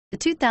The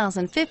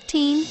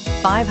 2015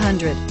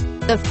 500.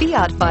 The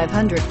Fiat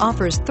 500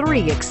 offers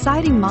 3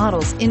 exciting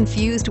models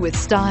infused with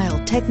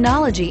style,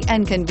 technology,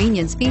 and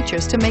convenience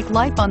features to make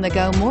life on the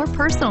go more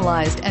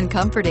personalized and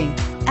comforting.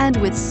 And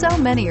with so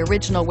many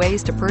original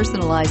ways to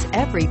personalize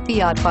every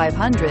Fiat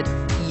 500,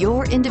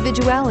 your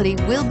individuality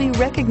will be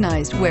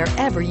recognized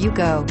wherever you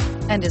go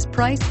and is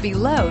priced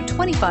below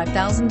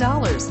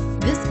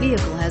 $25,000. This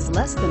vehicle has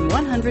less than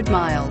 100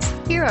 miles.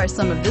 Here are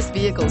some of this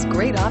vehicle's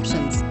great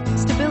options: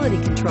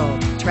 stability control,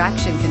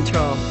 traction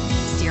control,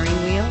 steering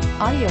wheel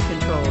audio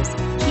controls,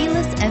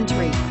 keyless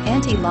entry,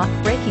 anti-lock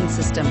braking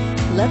system,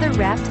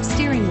 leather-wrapped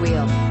steering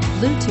wheel,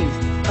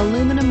 Bluetooth,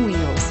 aluminum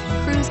wheels,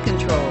 cruise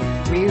control,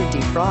 rear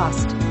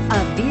defrost.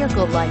 A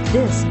vehicle like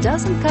this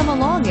doesn't come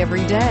along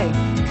every day.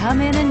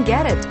 Come in and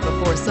get it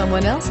before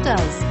someone else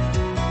does.